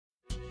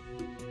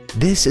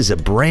This is a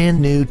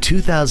brand new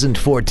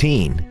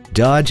 2014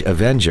 Dodge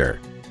Avenger.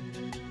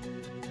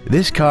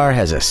 This car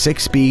has a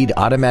 6-speed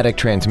automatic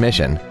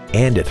transmission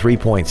and a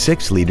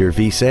 3.6-liter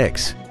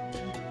V6.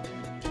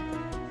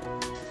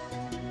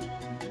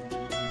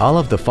 All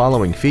of the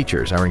following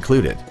features are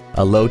included: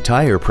 a low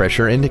tire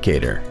pressure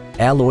indicator,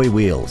 alloy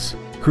wheels,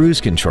 cruise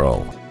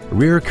control,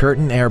 rear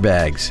curtain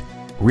airbags,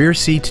 rear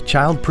seat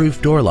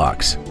child-proof door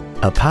locks,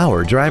 a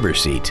power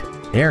driver's seat,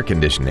 air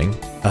conditioning,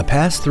 a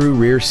pass-through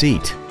rear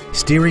seat,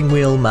 steering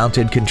wheel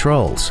mounted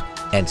controls,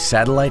 and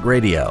satellite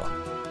radio.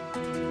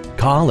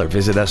 Call or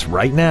visit us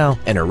right now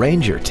and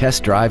arrange your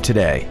test drive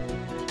today.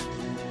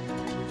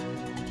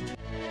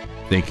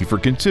 Thank you for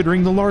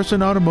considering the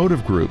Larson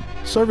Automotive Group,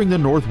 serving the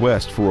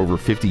Northwest for over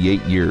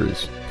 58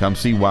 years. Come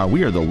see why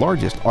we are the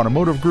largest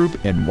automotive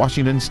group in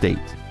Washington State.